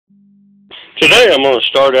Today I'm going to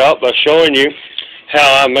start out by showing you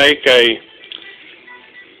how I make a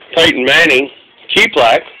Peyton key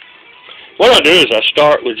plaque. What I do is I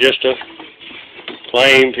start with just a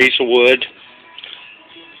plain piece of wood.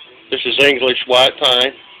 This is English white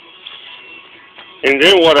pine. And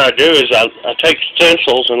then what I do is I take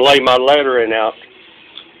stencils and lay my lettering out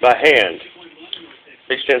by hand.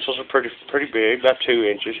 These stencils are pretty big, about 2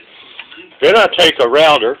 inches. Then I take a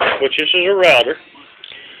router, which this is a router,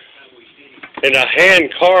 and I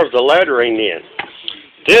hand carve the lettering in.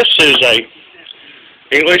 This is a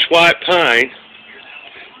English white pine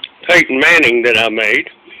Peyton that I made,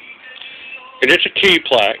 and it's a key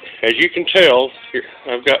plaque. As you can tell,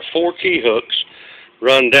 I've got 4 key hooks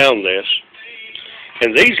run down this,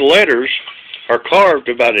 and these letters are carved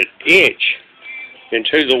about 1 inch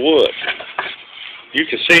into the wood. You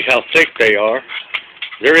can see how thick they are.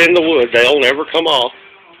 They're in the wood. They'll never come off.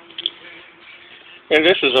 And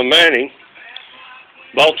this is a Manning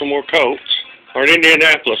Baltimore Coats, or an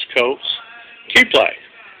Indianapolis Coats key plaque.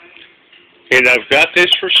 And I've got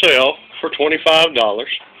this for sale for $25.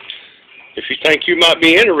 If you think you might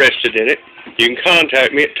be interested in it, you can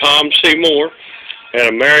contact me at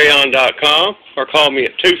tomcmoore@amerion.com or call me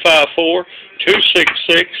at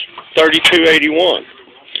 254-266-3281.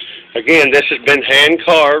 Again, this has been hand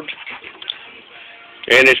carved,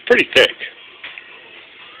 and it's pretty thick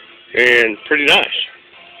and pretty nice.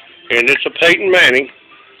 And it's a Peyton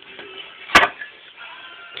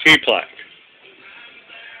key plaque.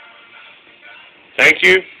 Thank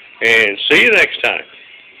you, and see you next time.